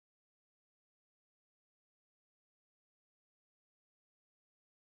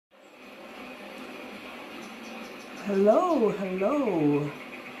Hello, hello.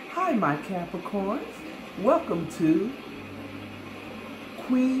 Hi, my Capricorns. Welcome to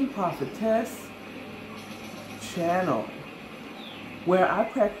Queen Prophetess Chanel, where I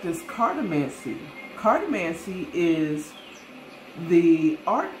practice Cartomancy. Cartomancy is the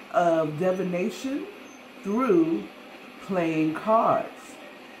art of divination through playing cards.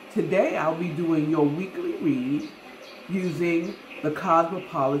 Today, I'll be doing your weekly read using the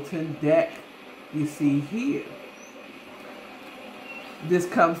Cosmopolitan deck you see here. This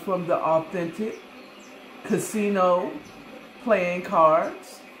comes from the authentic casino playing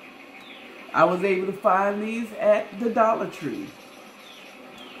cards. I was able to find these at the Dollar Tree.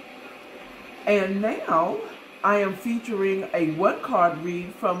 And now I am featuring a one-card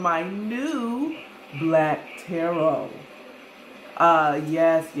read from my new Black Tarot.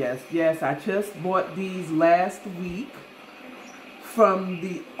 Yes. I just bought these last week from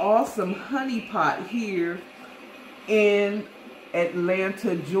the awesome Honey Pot here in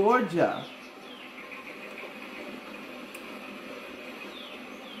Atlanta, Georgia.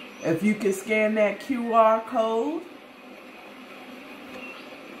 If you can scan that QR code,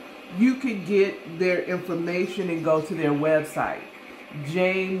 you can get their information and go to their website.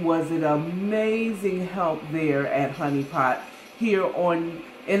 Jane was an amazing help there at Honey Pot here in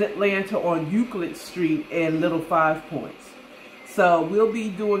Atlanta on Euclid Street and Little Five Points. So we'll be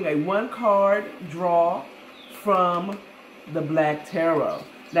doing a one-card draw from the Black Tarot.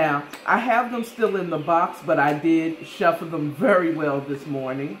 Now, I have them still in the box, but I did shuffle them very well this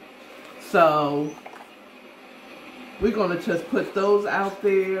morning. So we're going to just put those out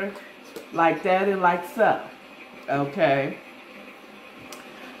there like that and like so. Okay.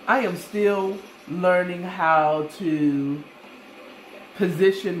 I am still learning how to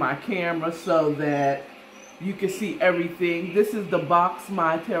position my camera so that you can see everything. This is the box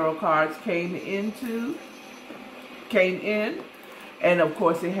my tarot cards came in. And of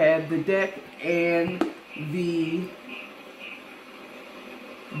course it had the deck and the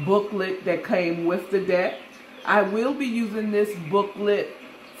booklet that came with the deck. I will be using this booklet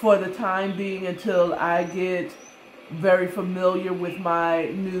for the time being until I get very familiar with my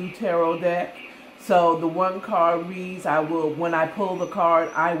new tarot deck. So the one card reads, when I pull the card,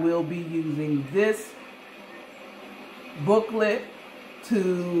 I will be using this booklet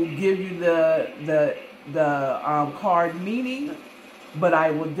to give you the card meaning, but I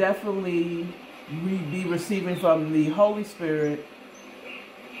will definitely be receiving from the Holy Spirit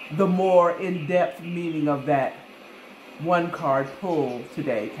the more in-depth meaning of that one card pull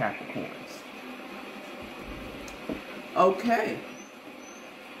today, Capricorns. Okay.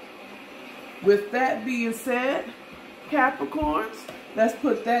 With that being said, Capricorns, let's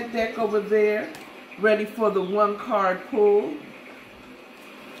put that deck over there, ready for the one card pull.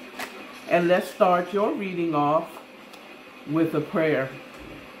 And let's start your reading off with a prayer.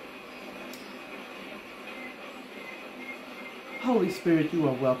 Holy Spirit, you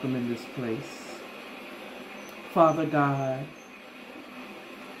are welcome in this place. Father God,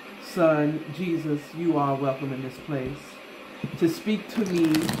 Son, Jesus, you are welcome in this place to speak to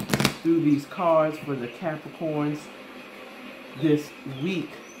me through these cards for the Capricorns this week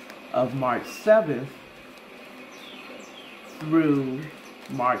of March 7th through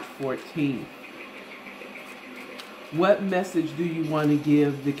March 14th. What message do you want to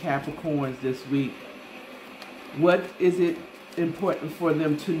give the Capricorns this week? What is it important for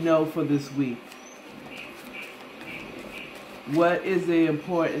them to know for this week? What is the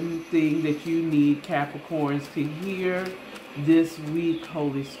important thing that you need Capricorns to hear this week,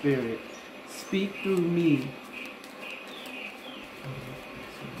 Holy Spirit? Speak through me.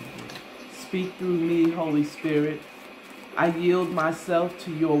 Speak through me, Holy Spirit. I yield myself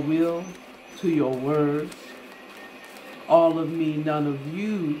to your will, to your words. All of me, none of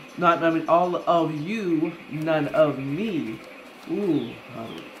you. All of you, none of me. Ooh.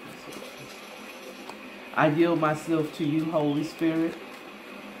 I yield myself to you, Holy Spirit.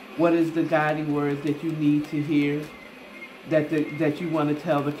 What is the guiding words that you need to hear, that you want to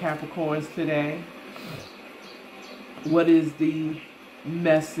tell the Capricorns today? What is the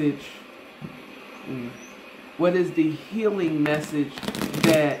message? What is the healing message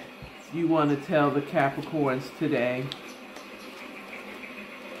that you want to tell the Capricorns today?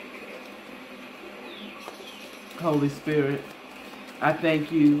 Holy Spirit, I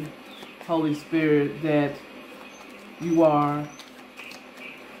thank you, Holy Spirit, that you are,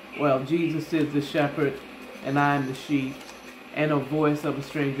 Jesus is the shepherd and I am the sheep, and a voice of a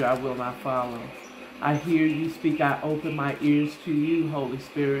stranger I will not follow. I hear you speak, I open my ears to you, Holy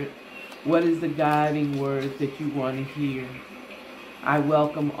Spirit. What is the guiding words that you want to hear? I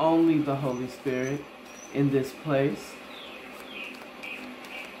welcome only the Holy Spirit. in this place.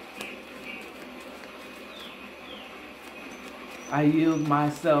 I yield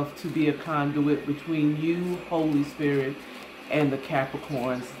myself to be a conduit between you, Holy Spirit, and the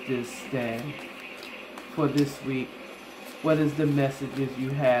Capricorns this day, for this week. What is the messages you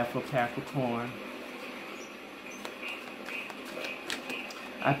have for Capricorn?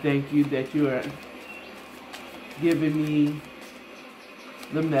 I thank you that you are giving me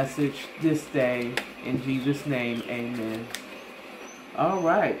the message this day. In Jesus' name, amen. All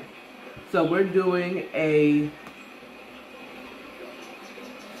right. So we're doing a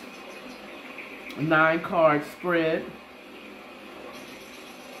 9-card spread.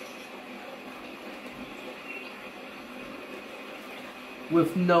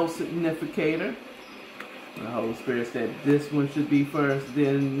 With no significator. The Holy Spirit said this one should be first,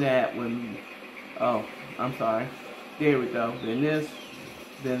 then that one. Oh, I'm sorry. There we go. Then this,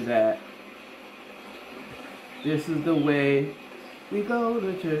 then that. This is the way we go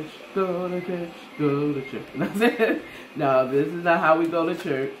to church, go to church, go to church. No, this is not how we go to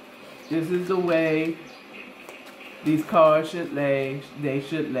church. This is the way these cards should lay. They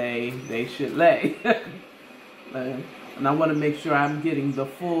should lay. They should lay. And I want to make sure I'm getting the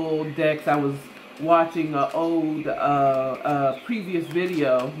full decks. I was watching an old, previous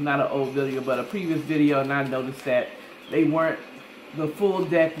video, not an old video, but a previous video, and I noticed that they weren't, the full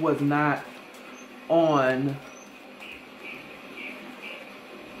deck was not on,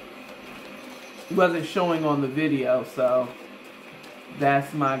 wasn't showing on the video, so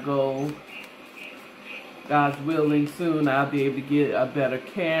that's my goal. God's willing, soon I'll be able to get a better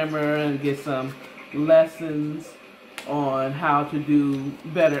camera and get some lessons on how to do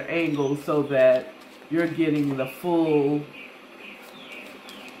better angles so that you're getting the full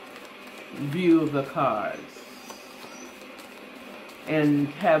view of the cards and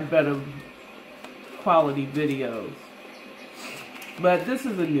have better quality videos. But this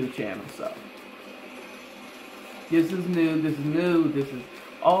is a new channel, so this is new, this is new, this is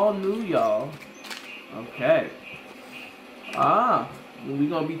all new, y'all. Okay. We're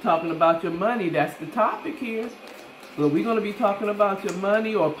going to be talking about your money. That's the topic here. So we're going to be talking about your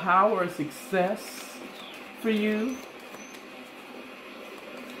money or power or success for you.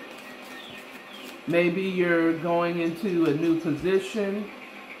 Maybe you're going into a new position.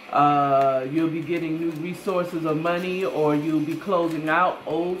 You'll be getting new resources of money, or you'll be closing out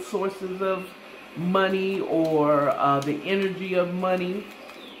old sources of money, or the energy of money.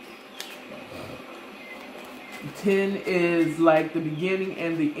 10 is like the beginning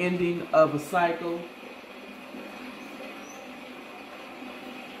and the ending of a cycle.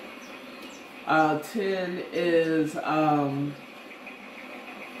 10 is I'm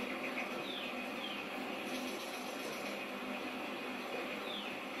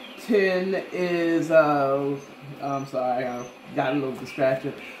sorry, I got a little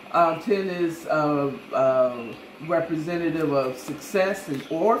distracted. 10 is representative of success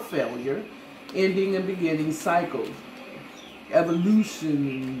or failure, ending and beginning cycles,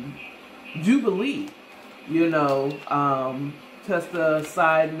 evolution, jubilee. You know, just a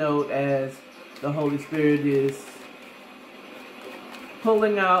side note, as the Holy Spirit is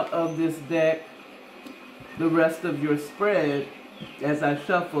pulling out of this deck the rest of your spread as I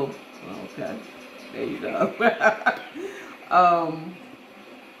shuffle. Okay, there you go.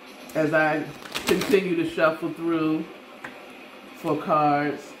 As I continue to shuffle through for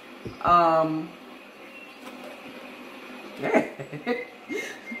cards. I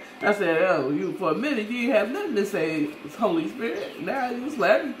said, oh, you for a minute you didn't have nothing to say, Holy Spirit. Now it's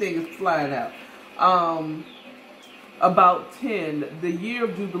like everything is flying out. About 10, the year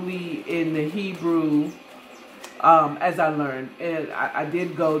of Jubilee in the Hebrew, as I learned, and I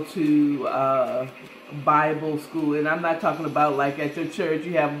did go to Bible school, and I'm not talking about like at your church,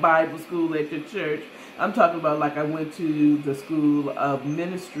 you have Bible school at your church. I'm talking about like I went to the school of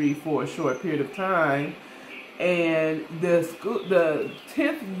ministry for a short period of time. And the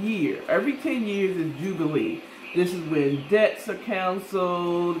 10th year, every 10 years is Jubilee. This is when debts are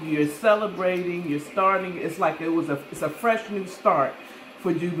canceled, you're celebrating, you're starting. It's like it's a fresh new start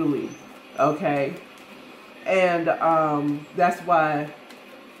for Jubilee, okay? And that's why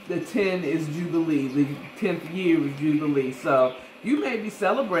the 10 is Jubilee. The 10th year is Jubilee. So you may be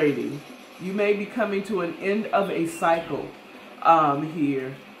celebrating. You may be coming to an end of a cycle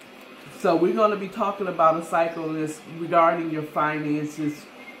here. So we're going to be talking about a cycle regarding your finances,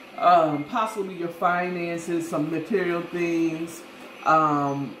 possibly your finances, some material things,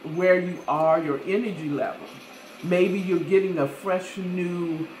 where you are, your energy level. Maybe you're getting a fresh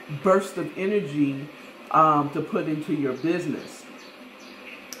new burst of energy to put into your business.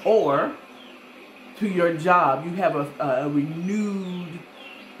 Or to your job. You have a renewed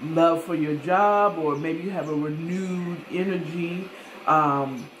love for your job, or maybe you have a renewed energy.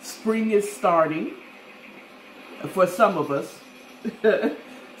 Spring is starting for some of us.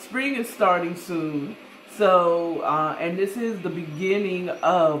 Spring is starting soon. So, and this is the beginning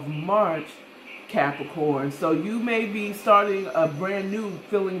of March, Capricorn. So you may be starting a brand new,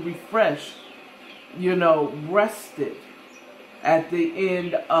 feeling refreshed, you know, rested at the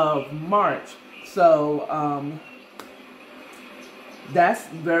end of March. So, that's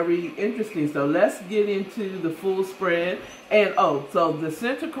very interesting. So let's get into the full spread. And so the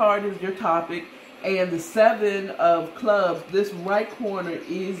center card is your topic, and the 7 of clubs, this right corner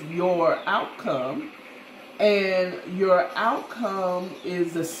is your outcome. And your outcome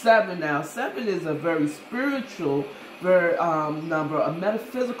is a 7 now. 7 is a very spiritual number, a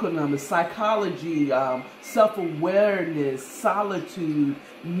metaphysical number, psychology, self-awareness, solitude,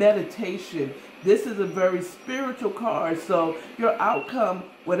 meditation. This is a very spiritual card. So your outcome,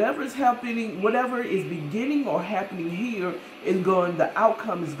 whatever is happening, whatever is beginning or happening here, the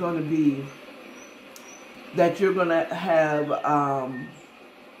outcome is going to be that you're going to have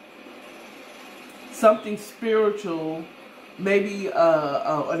something spiritual, maybe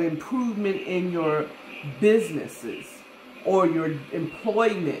an improvement in your businesses or your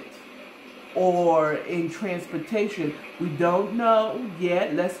employment or in transportation. We don't know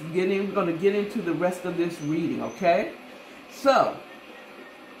yet. Let's get in. We're going to get into the rest of this reading, okay? So,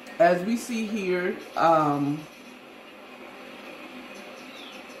 as we see here, I'm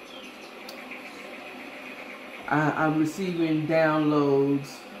receiving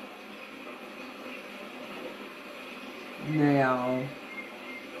downloads now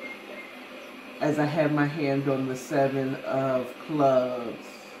as I have my hand on the 7 of clubs.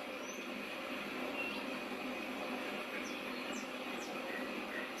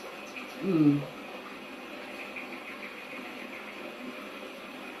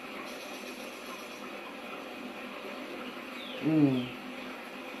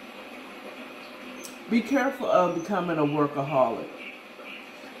 Be careful of becoming a workaholic.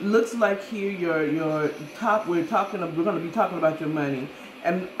 Looks like here your top. We're going to be talking about your money,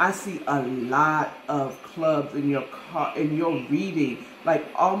 and I see a lot of clubs in your reading. Like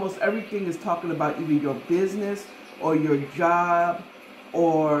almost everything is talking about either your business or your job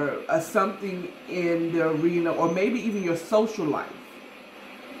or something in the arena, or maybe even your social life.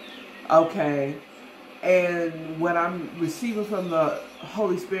 Okay. And what I'm receiving from the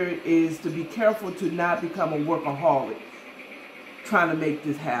Holy Spirit is to be careful to not become a workaholic trying to make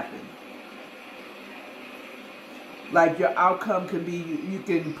this happen. Like your outcome could be, you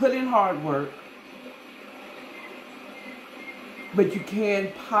can put in hard work, but you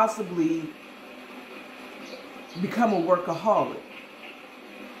can't possibly become a workaholic.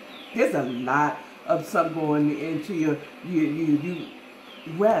 There's a lot of something going into you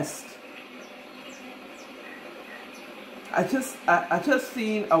rest. I just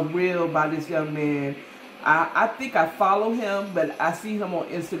seen a reel by this young man. I think I follow him, but I see him on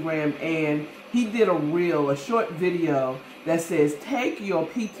Instagram, and he did a reel, a short video that says, take your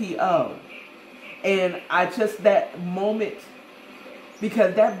PTO. And that moment,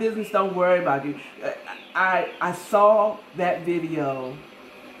 because that business don't worry about you. I saw that video.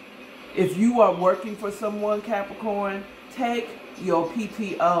 If you are working for someone, Capricorn, take your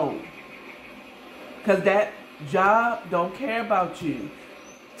PTO. Because that job don't care about you.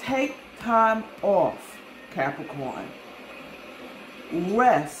 Take time off, Capricorn.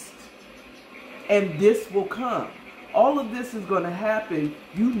 Rest. And this will come. All of this is going to happen.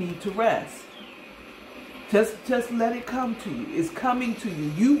 You need to rest. Just let it come to you. It's coming to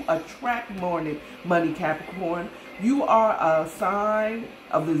you. You attract money, Capricorn. You are a sign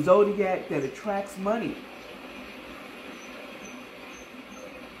of the zodiac that attracts money.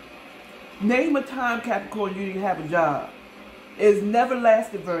 Name a time, Capricorn, you didn't have a job. It's never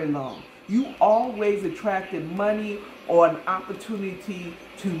lasted very long. You always attracted money or an opportunity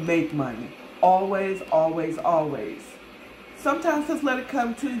to make money. Always, always, always. Sometimes just let it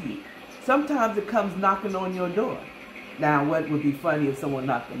come to you. Sometimes it comes knocking on your door. Now, what would be funny if someone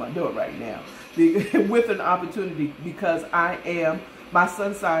knocked on my door right now? With an opportunity, because my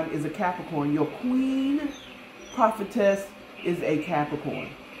sun sign is a Capricorn. Your Queen Prophetess is a Capricorn.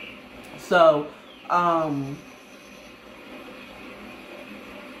 So,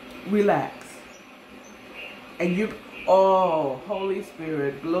 relax. And Holy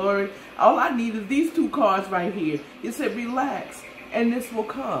Spirit, glory. All I need is these 2 cards right here. It said relax, and this will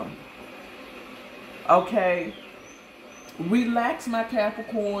come. Okay? Relax, my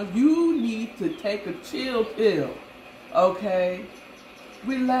Capricorn. You need to take a chill pill. Okay?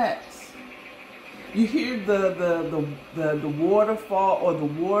 Relax. You hear the waterfall, or the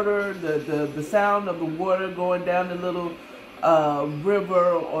water, the sound of the water going down the little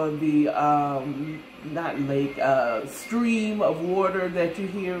river, or the not lake, stream of water that you're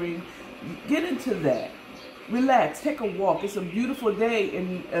hearing. Get into that. Relax. Take a walk. It's a beautiful day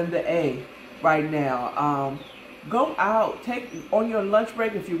in the A right now. Go out. Take on your lunch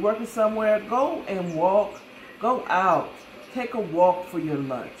break, if you're working somewhere, go and walk. Go out. Take a walk for your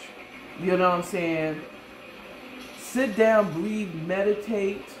lunch. You know what I'm saying? Sit down, breathe,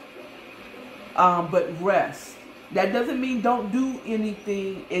 meditate, but rest. That doesn't mean don't do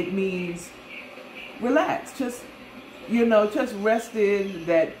anything. It means relax. Just, just rest in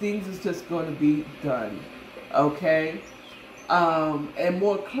that things is just going to be done. Okay? And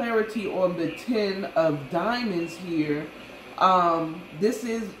more clarity on the 10 of Diamonds here. This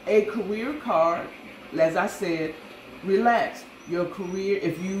is a career card. As I said, relax. Your career,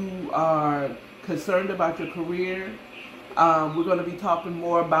 if you are concerned about your career, we're going to be talking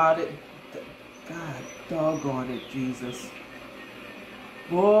more about it. God doggone it, Jesus.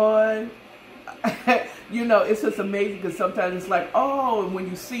 Boy, it's just amazing, because sometimes it's like, oh, and when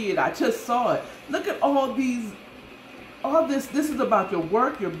you see it, I just saw it. Look at all this. This is about your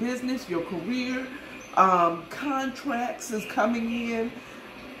work, your business, your career. Contracts is coming in.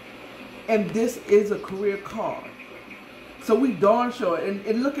 And this is a career card. So we darn sure,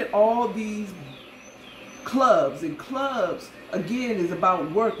 and look at all these clubs. And clubs, again, is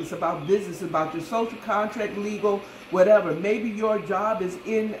about work. It's about business. It's about your social contract, legal, whatever. Maybe your job is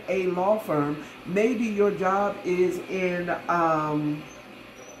in a law firm. Maybe your job is in,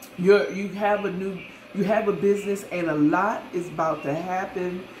 you have a business, and a lot is about to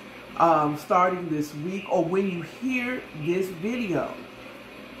happen starting this week, or when you hear this video.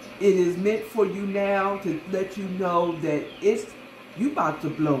 It is meant for you now to let you know that you about to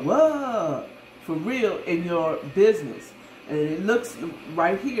blow up for real in your business. And it looks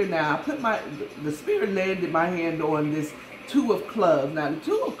right here now. I put the Spirit landed my hand on this 2 of Clubs. Now the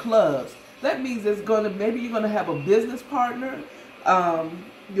 2 of Clubs, that means maybe you're gonna have a business partner.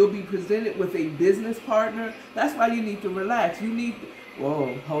 You'll be presented with a business partner. That's why you need to relax.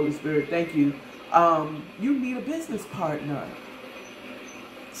 Whoa, Holy Spirit, thank you. You need a business partner,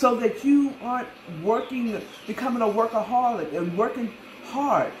 so that you aren't becoming a workaholic and working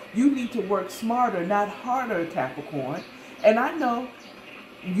hard. You need to work smarter, not harder, Capricorn. And I know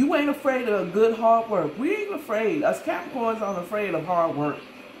you ain't afraid of good hard work. We ain't afraid. Us Capricorns aren't afraid of hard work.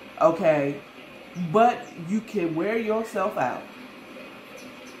 Okay? But you can wear yourself out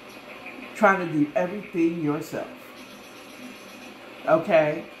trying to do everything yourself.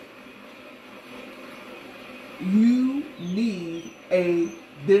 Okay? You need a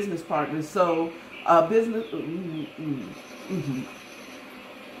business partner. So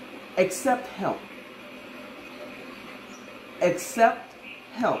accept help. Accept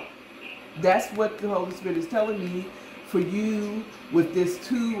help. That's what the Holy Spirit is telling me for you with this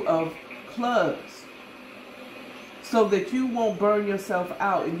 2 of Clubs, so that you won't burn yourself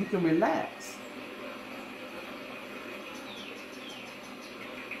out and you can relax.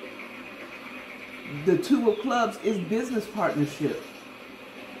 The 2 of Clubs is business partnership,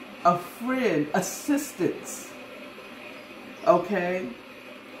 a friend, assistance. Okay?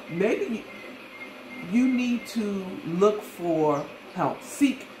 Maybe you need to look for help,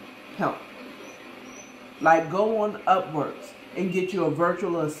 seek help. Like go on Upworks and get you a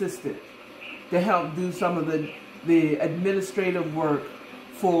virtual assistant to help do some of the administrative work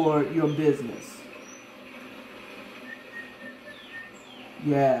for your business.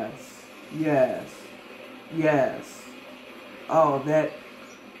 Yes, yes, yes. Oh,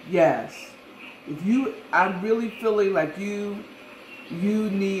 yes. I'm really feeling like you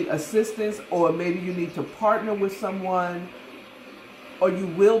need assistance, or maybe you need to partner with someone, or you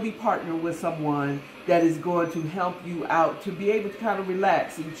will be partnering with someone that is going to help you out to be able to kind of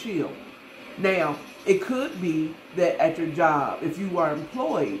relax and chill. Now, it could be that at your job, if you are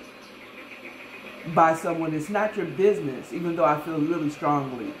employed by someone, it's not your business, even though I feel really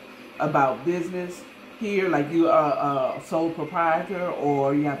strongly about business here, like you are a sole proprietor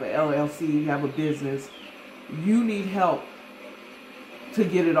or you have an LLC, you have a business, you need help to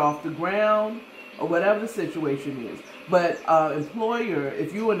get it off the ground or whatever the situation is. But employer,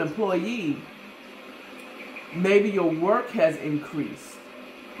 if you're an employee, maybe your work has increased.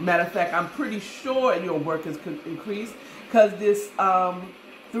 Matter of fact, I'm pretty sure your work has increased because this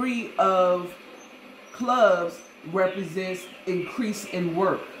 3 of Clubs represents increase in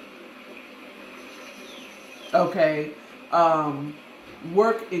work. Okay,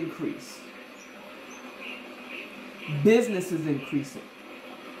 work increase. Business is increasing.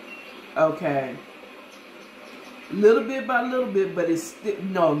 Okay, little bit by little bit, but it's still,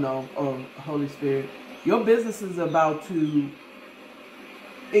 no, oh, Holy Spirit. Your business is about to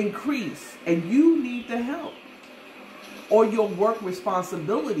increase, and you need the help. Or your work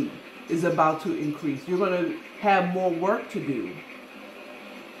responsibility is about to increase. You're going to have more work to do.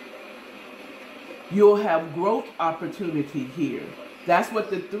 You'll have growth opportunity here. That's what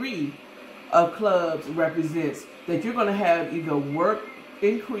the 3 of clubs represents. That you're going to have either work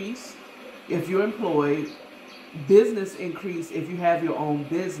increase if you're employed, business increase if you have your own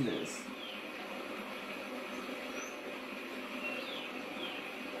business.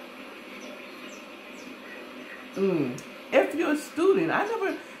 If you're a student,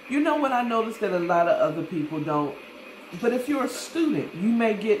 you know what I noticed that a lot of other people don't, but if you're a student, you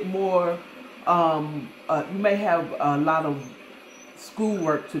may get more, you may have a lot of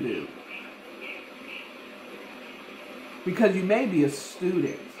schoolwork to do. Because you may be a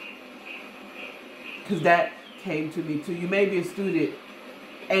student. Because that came to me too. You may be a student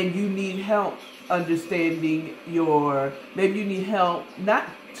and you need help understanding maybe you need help not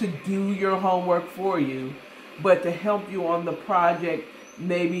to do your homework for you, but to help you on the project.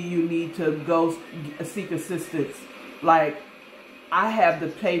 Maybe you need to go seek assistance. Like, I have the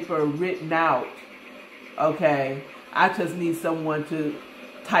paper written out, okay? I just need someone to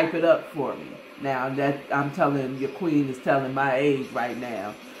type it up for me. Now, that I'm telling, your queen is telling my age right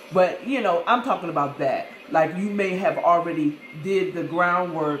now. But, you know, I'm talking about that. Like, you may have already did the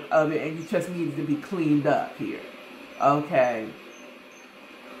groundwork of it and you just needed to be cleaned up here, okay?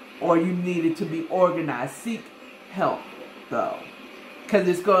 Or you needed to be organized. Seek help, though. Because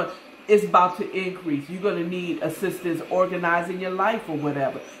it's about to increase. You're going to need assistance organizing your life or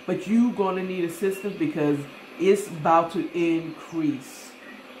whatever. But you're going to need assistance because it's about to increase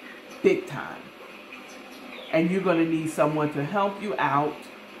big time. And you're going to need someone to help you out.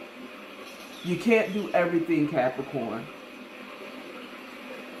 You can't do everything, Capricorn.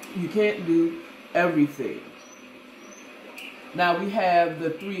 You can't do everything. Now we have the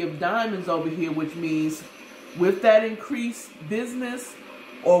 3 of diamonds over here, which means with that increased business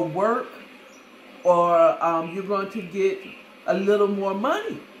or work, or you're going to get a little more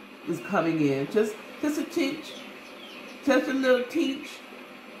money is coming in. Just a tinch. Just a little tinch.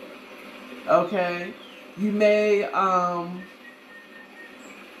 Okay. You may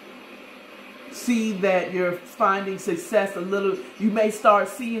see that you're finding success a little. You may start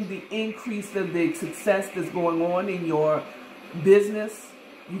seeing the increase of the success that's going on in your business.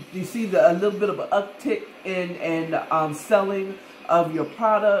 You see a little bit of an uptick in selling of your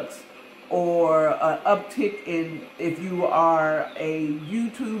products, or an uptick in, if you are a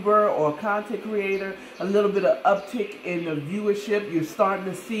YouTuber or content creator, a little bit of uptick in the viewership. You're starting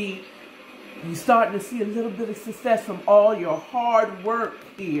to see a little bit of success from all your hard work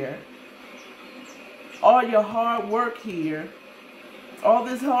here. All your hard work here. All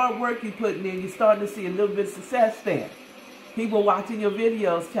this hard work you're putting in, you're starting to see a little bit of success there. People watching your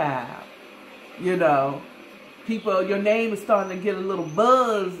videos, child. You know, people, your name is starting to get a little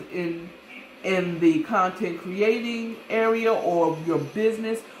buzz in the content creating area, or your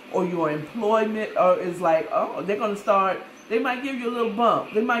business, or your employment, or it's like, oh, they're going to start, they might give you a little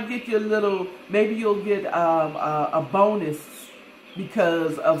bump. They might get you a little, maybe you'll get a bonus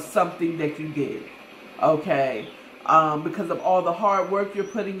because of something that you did. Okay. Because of all the hard work you're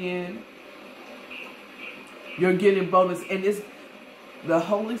putting in. You're getting bonus, and the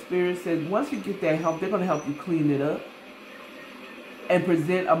Holy Spirit says once you get that help, they're going to help you clean it up and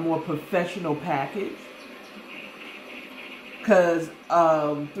present a more professional package. Because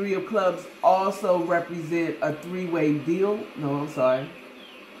 3 of clubs also represent a 3-way deal. No, I'm sorry.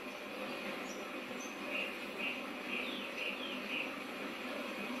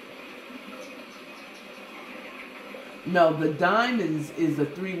 No, the diamonds is a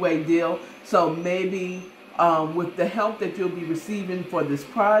 3-way deal. So maybe with the help that you'll be receiving for this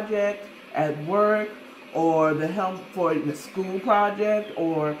project at work, or the help for the school project,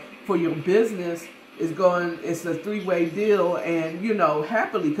 or for your business, it's a 3-way deal, and you know,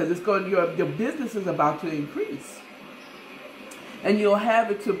 happily, because your business is about to increase. And you'll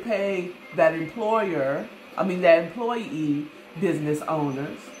have it to pay that employee business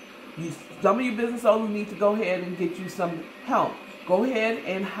owners. Some of you business owners need to go ahead and get you some help. Go ahead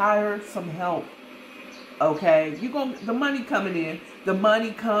and hire some help. Okay, the money coming in, the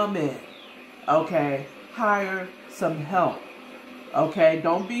money coming. Okay, hire some help. Okay,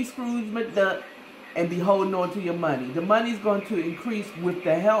 don't be Scrooge McDuck and be holding on to your money. The money's going to increase with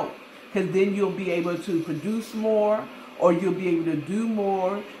the help, because then you'll be able to produce more, or you'll be able to do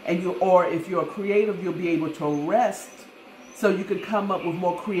more, or if you're creative, you'll be able to rest, so you can come up with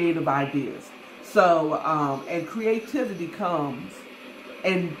more creative ideas. So, and creativity comes,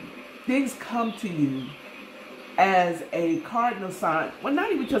 and things come to you as a cardinal sign. Well,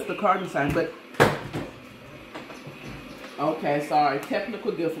 not even just a cardinal sign, but, okay, sorry,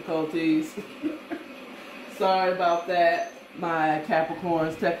 technical difficulties. Sorry about that, my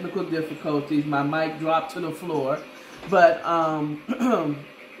Capricorns, technical difficulties. My mic dropped to the floor. But,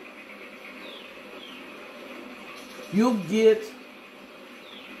 you'll get,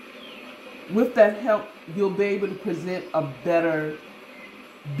 with that help, you'll be able to present a better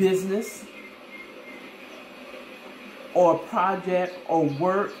business or project or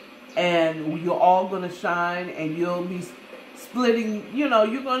work, and you're all going to shine, and you'll be splitting, you know,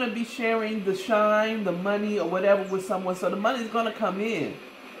 you're going to be sharing the shine, the money or whatever with someone. So the money's going to come in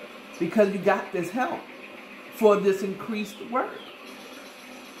because you got this help for this increased work.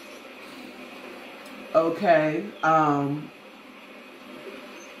 Okay.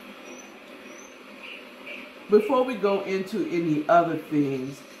 Before we go into any other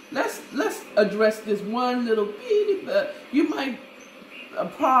things, let's address this one little bitty, you might, a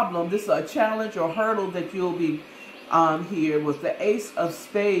problem, this is a challenge or hurdle that you'll be here with the Ace of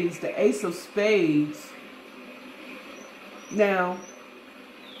Spades. The Ace of Spades. Now,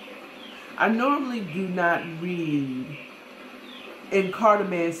 I normally do not read in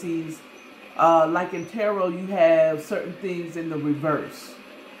Cartomancies. Like in tarot, you have certain things in the reverse.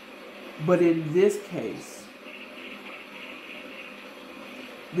 But in this case,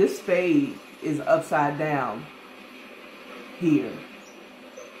 this spade is upside down here.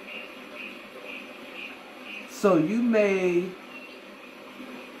 So you may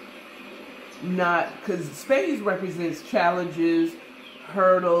not, because spades represents challenges,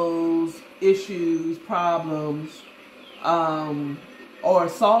 hurdles, issues, problems, or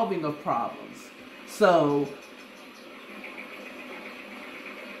solving of problems. So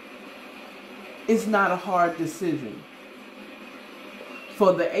it's not a hard decision.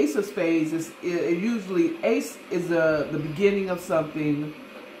 For the Ace of Spades, it usually, Ace is the beginning of something,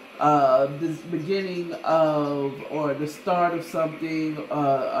 the beginning of, or the start of something,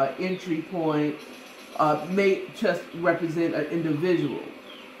 an entry point, may just represent an individual.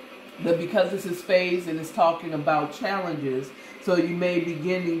 But because this is Spades and it's talking about challenges, so you may be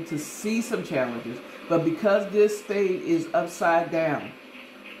beginning to see some challenges. But because this spade is upside down,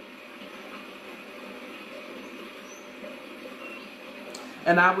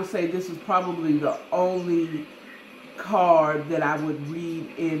 and I would say this is probably the only card that I would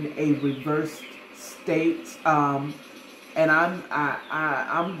read in a reversed state. And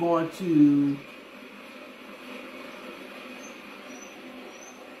I'm going to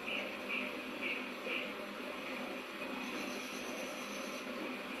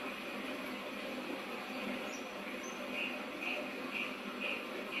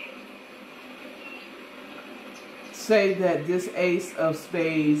say that this Ace of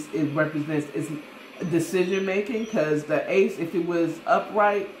Spades, it represents its decision making, because the Ace, if it was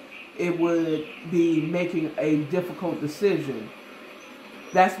upright, it would be making a difficult decision.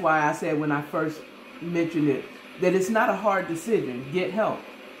 That's why I said when I first mentioned it that it's not a hard decision. Get help.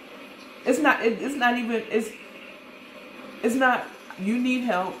 It's not you need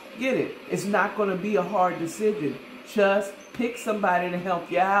help, get it. It's not going to be a hard decision. Just pick somebody to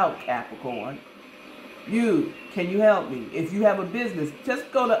help you out, Capricorn. Can you help me? If you have a business,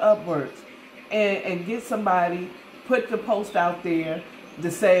 just go to Upworks and get somebody, put the post out there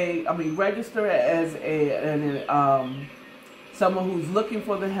to say, register as someone who's looking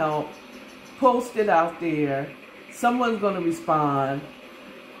for the help, post it out there, someone's going to respond,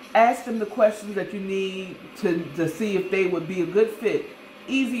 ask them the questions that you need to see if they would be a good fit.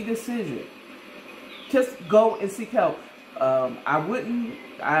 Easy decision. Just go and seek help.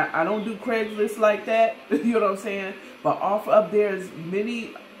 I don't do Craigslist like that, you know what I'm saying? But offer up, there's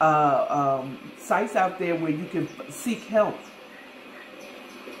many sites out there where you can seek help.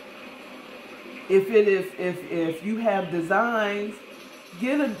 If you have designs,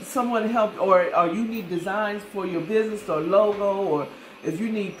 get someone to help, or you need designs for your business or logo, or if you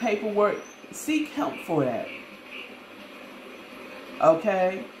need paperwork, seek help for that.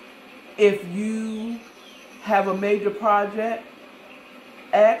 Okay? If you have a major project,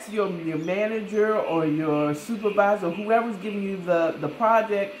 ask your manager or your supervisor, whoever's giving you the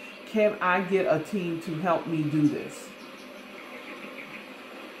project, can I get a team to help me do this?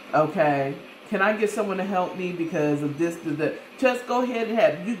 Okay? Can I get someone to help me because of this, that? Just go ahead and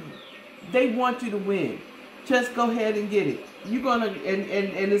have you. They want you to win. Just go ahead and get it. You're gonna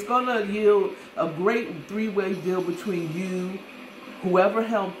and it's gonna yield a great three-way deal between you, whoever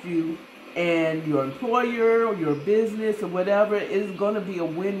helped you, and your employer or your business or whatever, is going to be a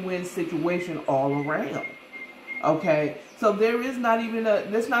win-win situation all around. Okay, so there is not even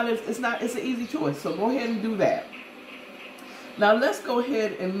it's an easy choice. So go ahead and do that. Now let's go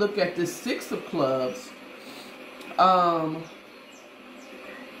ahead and look at the Six of Clubs.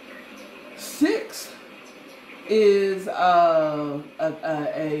 Six is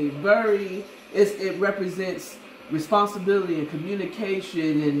it represents responsibility and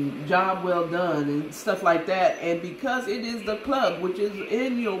communication and job well done and stuff like that. And because it is the club, which is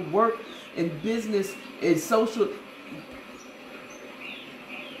in your work and business and social,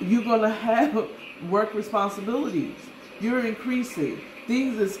 you're going to have work responsibilities. You're increasing.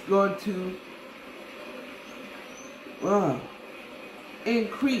 Things is going to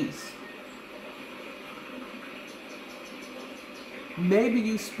increase. Maybe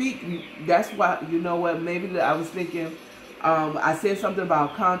you speak, that's why, you know what, maybe I was thinking, I said something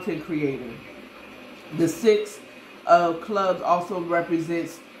about content creator. The Six of Clubs also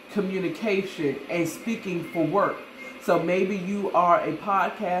represents communication and speaking for work. So maybe you are a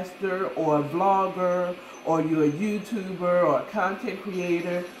podcaster or a vlogger, or you're a YouTuber or a content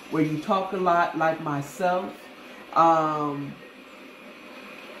creator where you talk a lot, like myself.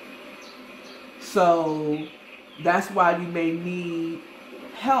 So that's why you may need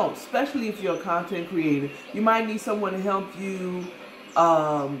help, especially if you're a content creator. You might need someone to help you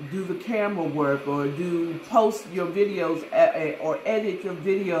do the camera work, or post your videos, or edit your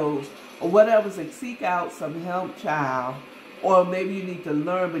videos, or whatever. So seek out some help, child. Or maybe you need to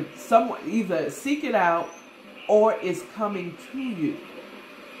learn, but someone either seek it out or it's coming to you.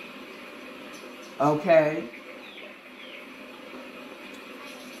 Okay?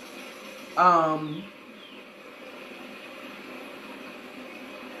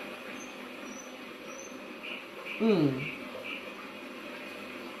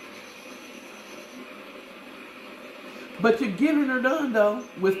 But you're getting her done, though.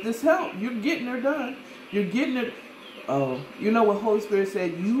 With this help, you're getting her done. You're getting it. Oh, you know what Holy Spirit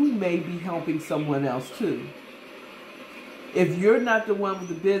said? You may be helping someone else, too. If you're not the one with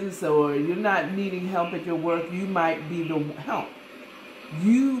the business, or you're not needing help at your work, you might be the help.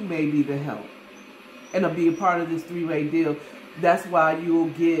 You may be the help. And it'll be a part of this three-way deal. That's why you're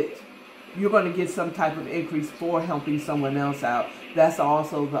going to get some type of increase for helping someone else out. That's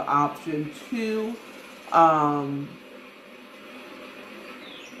also the option, too.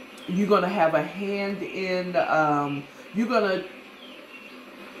 You're going to have a hand in, you're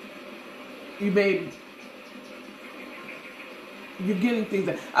getting things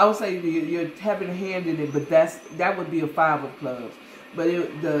that, I would say you're having a hand in it, but that would be a Five of Clubs. But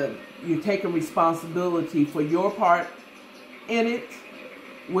you're taking responsibility for your part in it,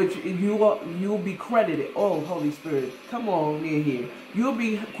 which you'll be credited. Oh, Holy Spirit, come on in here. You'll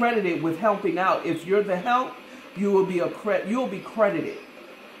be credited with helping out. If you're the help, you'll be credited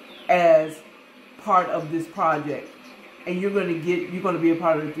as part of this project, and you're going to be a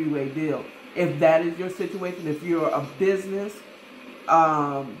part of the three-way deal. If that is your situation, if you're a business,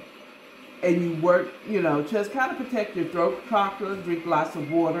 and you work, just kind of protect your throat chakra, drink lots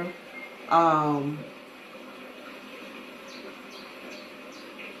of water.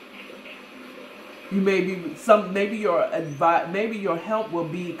 Maybe your help will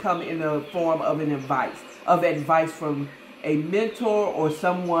come in the form of advice from a mentor or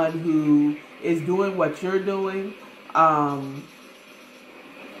someone who is doing what you're doing.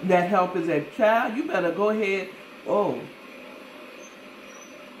 That help is a child. You better go ahead. Oh.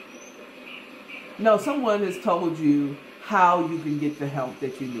 No, someone has told you how you can get the help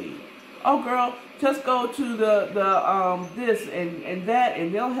that you need. Oh, girl, just go to the this and that,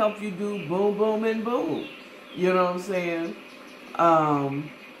 and they'll help you do boom, boom, and boom. You know what I'm saying?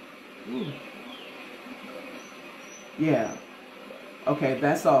 Yeah. Okay,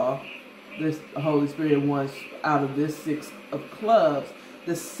 that's all this Holy Spirit wants out of this Six of Clubs.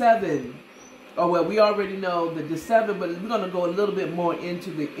 The Seven. Oh, well, we already know that the Seven, but we're going to go a little bit more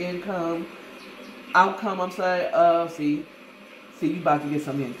into the outcome, I'm sorry. See, you about to get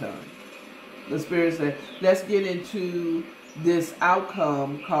some income. The Spirit said, let's get into this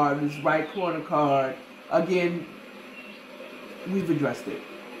outcome card, this right corner card. Again, we've addressed it.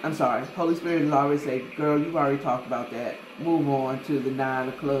 I'm sorry. Holy Spirit has already said, girl, you've already talked about that. Move on to the Nine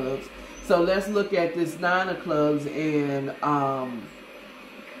of Clubs. So let's look at this Nine of Clubs and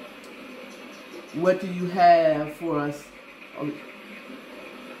what do you have for us?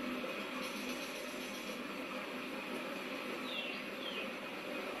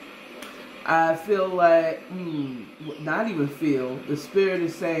 I feel like, not even feel, the Spirit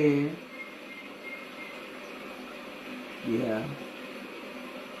is saying, yeah.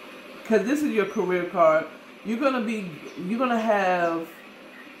 because this is your career card. You're gonna have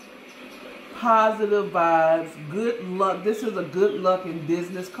positive vibes, good luck. This is a good luck in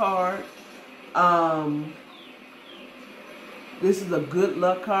business card. This is a good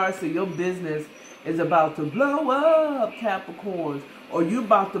luck card, so your business is about to blow up, Capricorns, or you're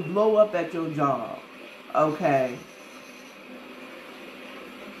about to blow up at your job. Okay.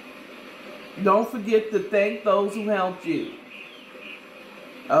 Don't forget to thank those who helped you.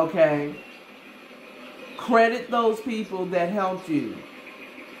 Okay. Credit those people that helped you.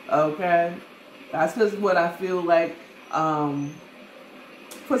 Okay. That's just what I feel like.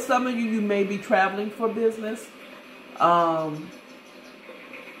 For some of you, you may be traveling for business.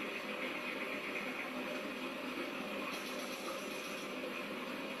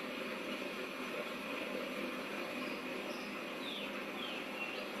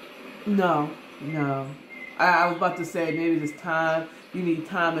 No. I was about to say maybe it's time. You need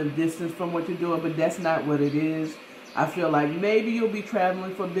time and distance from what you're doing, but that's not what it is. I feel like maybe you'll be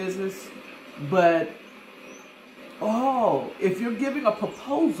traveling for business, but if you're giving a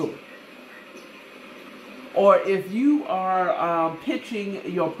proposal, or if you are pitching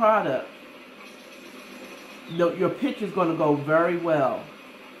your product, your pitch is going to go very well.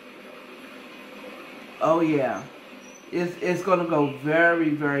 Oh yeah, it's going to go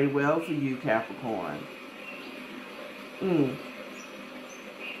very, very well for you, Capricorn.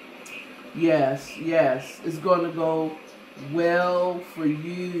 Yes, it's going to go well for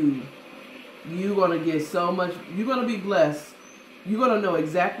you. You're going to get so much. You're going to be blessed. You're going to know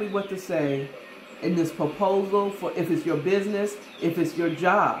exactly what to say in this proposal, for if it's your business, if it's your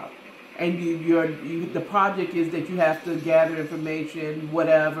job. And the project is that you have to gather information,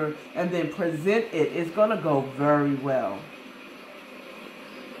 whatever, and then present it. It's going to go very well.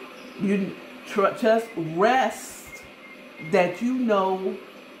 You just rest that you know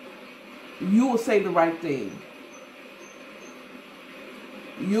you will say the right thing.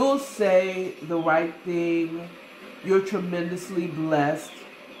 You'll say the right thing. You're tremendously blessed.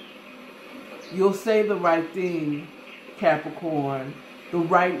 You'll say the right thing, Capricorn. The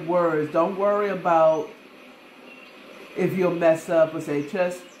right words. Don't worry about if you'll mess up or say.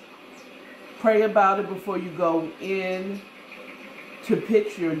 Just pray about it before you go in to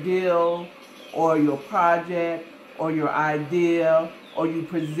pitch your deal or your project or your idea, or you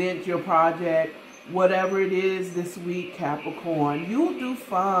present your project. Whatever it is this week, Capricorn, you'll do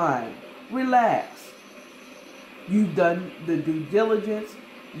fine. Relax. You've done the due diligence.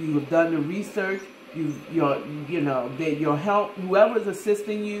 You've done the research. Your help, whoever's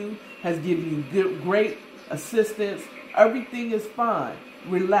assisting you has given you great assistance. Everything is fine.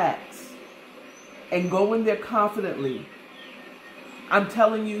 Relax. And go in there confidently. I'm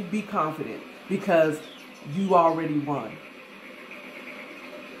telling you, be confident, because you already won.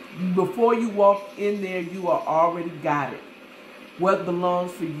 Before you walk in there, you are already got it. What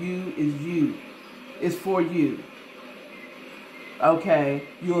belongs for you is you. It's for you. Okay?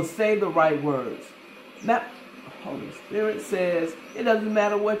 You'll say the right words. Now, Holy Spirit says it doesn't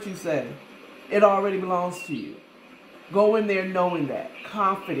matter what you say. It already belongs to you. Go in there knowing that.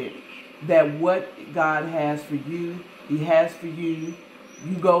 Confident that what God has for you, He has for you.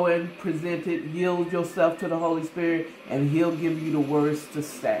 You go and present it, yield yourself to the Holy Spirit, and He'll give you the words to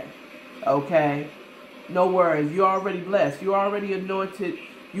say. Okay? No worries. You're already blessed. You're already anointed.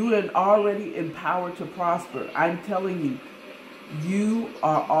 You are already empowered to prosper. I'm telling you, you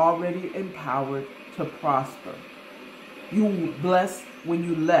are already empowered to prosper. You were blessed when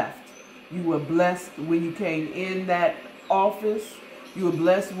you left. You were blessed when you came in that office. You were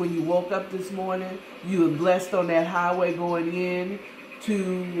blessed when you woke up this morning. You were blessed on that highway going in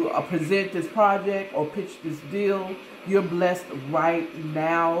to present this project or pitch this deal. You're blessed right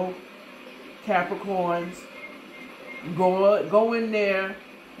now, Capricorns. Go in there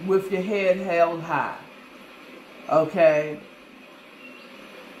with your head held high. Okay?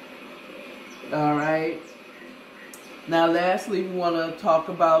 All right? Now, lastly, we want to talk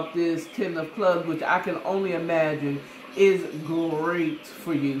about this 10 of clubs, which I can only imagine is great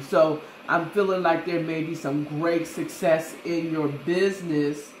for you. So I'm feeling like there may be some great success in your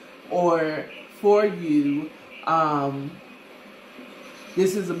business or for you.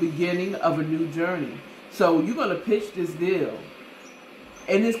 This is the beginning of a new journey. So you're going to pitch this deal,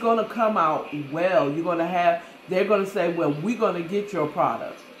 and it's going to come out well. They're going to say, well, we're going to get your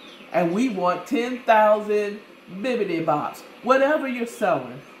product, and we want 10,000 bibbidi bops, whatever you're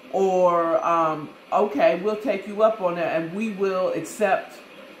selling. Or, okay, we'll take you up on that, and we will accept.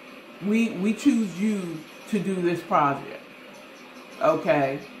 We choose you to do this project.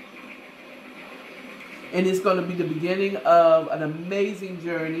 Okay? And it's going to be the beginning of an amazing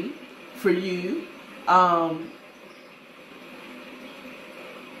journey. for you. I'm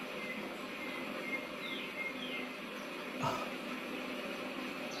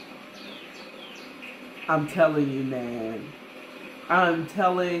telling you, man. I'm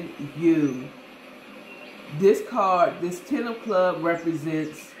telling you. This card, this Ten of Clubs,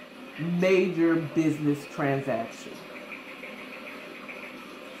 represents major business transaction.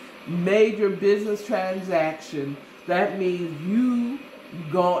 Major business transaction. That means you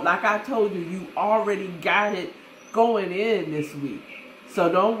go, like I told you, you already got it going in this week.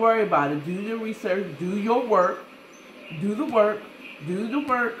 So don't worry about it. Do your research, do your work, do the work, do the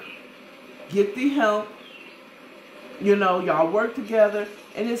work, get the help. You know, y'all work together,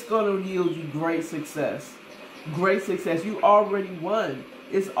 and it's going to yield you great success. Great success. You already won.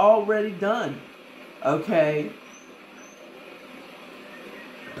 It's already done. Okay?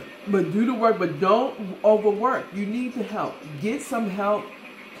 But do the work, but don't overwork. You need the help. Get some help,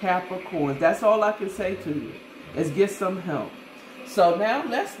 Capricorn. That's all I can say to you, is get some help. So now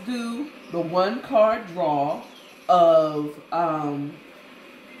let's do the one card draw of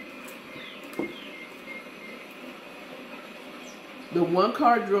the one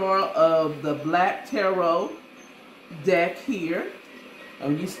card draw of the Black Tarot deck here.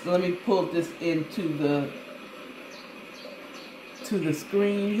 Let me pull this into the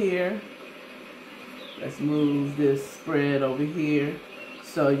screen here. Let's move this spread over here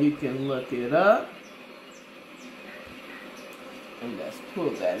so you can look it up. And let's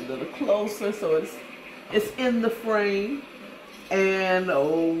pull that a little closer so it's in the frame. And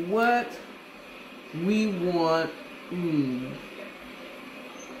what we want.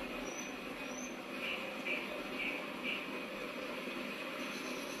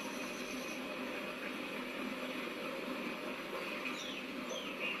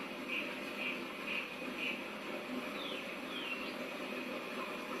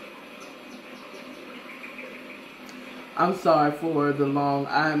 I'm sorry for the long.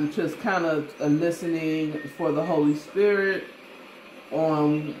 I'm just kind of listening for the Holy Spirit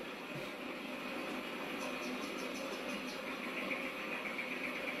on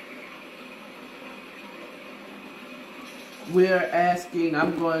we're asking.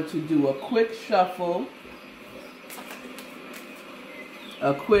 I'm going to do a quick shuffle.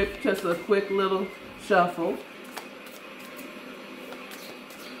 Just a quick little shuffle.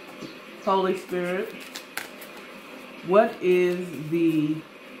 Holy Spirit, what is the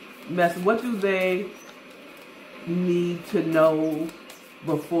message? What do they need to know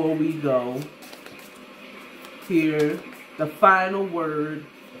before we go? Here, the final word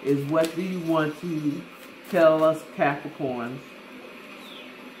is, what do you want to tell us, Capricorn?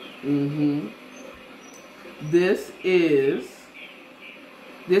 This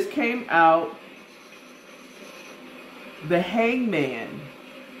came out, the Hangman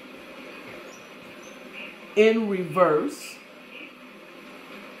in reverse.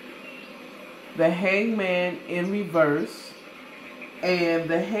 The Hangman in reverse. And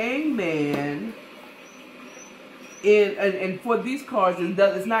the Hangman and for these cards,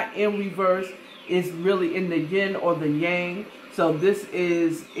 it's not in reverse, it's really in the yin or the yang. So this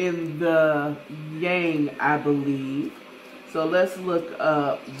is in the yang, I believe. So let's look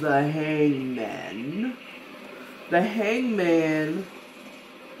up the Hangman. The Hangman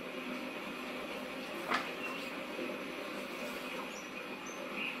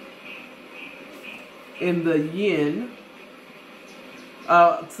in the yin.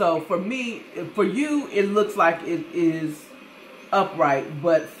 So for me, for you, it looks like it is upright,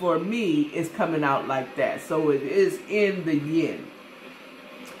 but for me, it's coming out like that. So it is in the yin.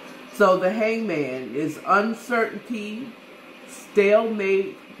 So the Hangman is uncertainty,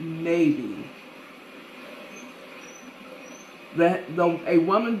 stalemate, maybe. A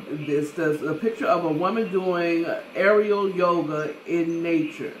woman, this is a picture of a woman doing aerial yoga in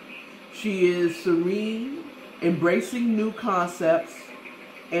nature. She is serene, embracing new concepts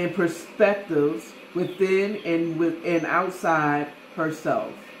and perspectives within and outside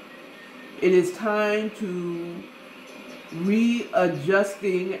herself. It is time to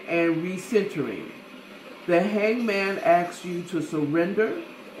readjusting and recentering. The Hangman asks you to surrender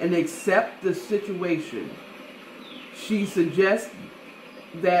and accept the situation. She suggests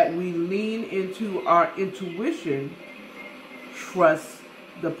that we lean into our intuition, trust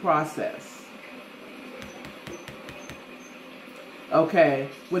the process. Okay,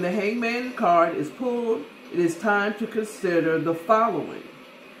 when the Hangman card is pulled, it is time to consider the following.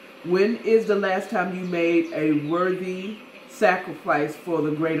 When is the last time you made a worthy sacrifice for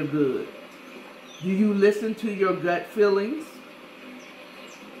the greater good? Do you listen to your gut feelings?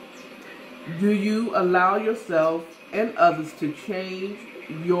 Do you allow yourself and others to change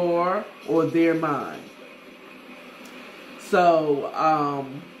your or their mind. So,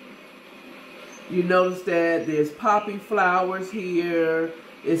 you notice that there's poppy flowers here.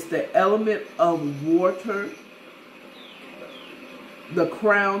 It's the element of water, the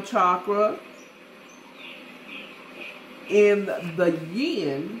crown chakra. In the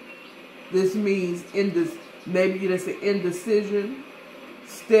yin, this means maybe there's an indecision,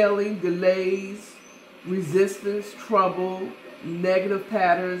 stalling, delays, resistance, trouble, negative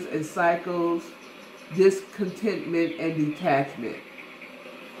patterns and cycles, discontentment and detachment.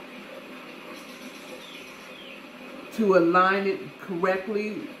 To align it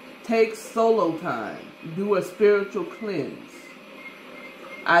correctly, take solo time. Do a spiritual cleanse.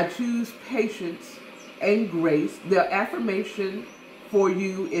 I choose patience and grace. The affirmation for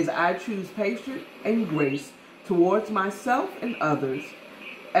you is I choose patience and grace towards myself and others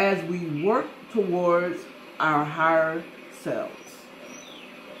as we work towards our higher selves.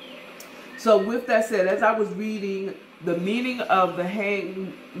 So with that said, as I was reading the meaning of the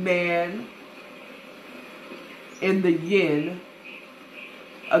hangman in the yin,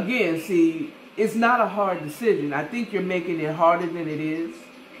 again, see, it's not a hard decision. I think you're making it harder than it is.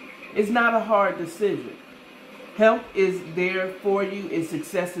 It's not a hard decision. Help is there for you and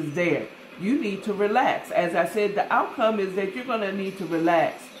success is there. You need to relax. As I said, the outcome is that you're going to need to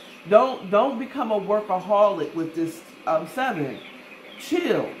relax. Don't become a workaholic with this 7.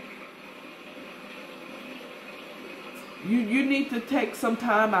 Chill. You need to take some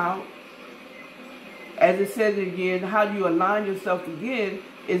time out. As it says again, how do you align yourself again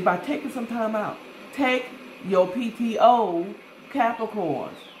is by taking some time out. Take your PTO,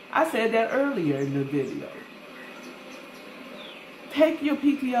 Capricorn. I said that earlier in the video. Take your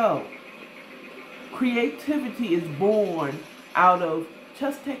PTO. Creativity is born out of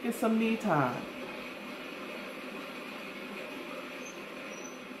just taking some me time.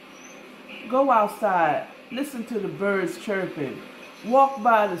 Go outside. Listen to the birds chirping. Walk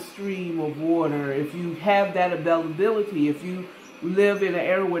by the stream of water if you have that availability. If you live in an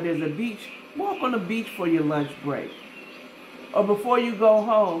area where there's a beach, walk on the beach for your lunch break. Or before you go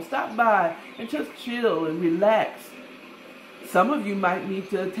home, stop by and just chill and relax. Some of you might need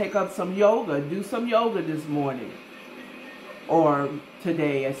to take up some yoga. Do some yoga this morning or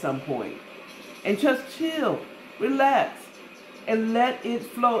today at some point. And just chill, relax, and let it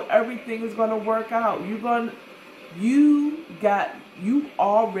flow. Everything is going to work out. You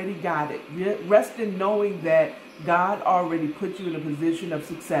already got it. Rest in knowing that God already put you in a position of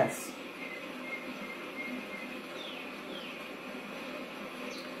success.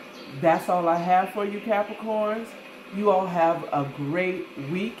 That's all I have for you, Capricorns. You all have a great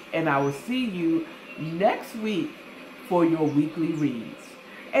week, and I will see you next week for your weekly reads.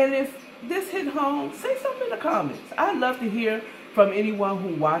 And if this hit home, say something in the comments. I'd love to hear from anyone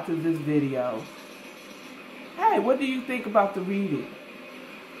who watches this video. Hey, what do you think about the reading?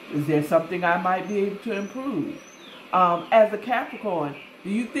 Is there something I might be able to improve? As a Capricorn, do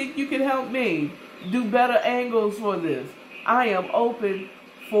you think you can help me do better angles for this? I am open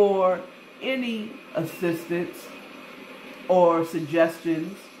for any assistance or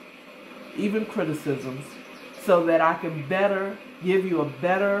suggestions, even criticisms, so that I can better give you a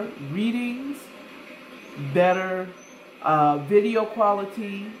better readings, better video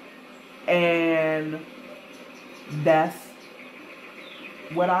quality, and that's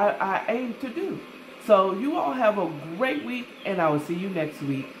what I aim to do. So you all have a great week, and I will see you next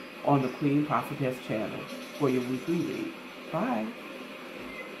week on the Queen Prophetess channel for your weekly read. Bye.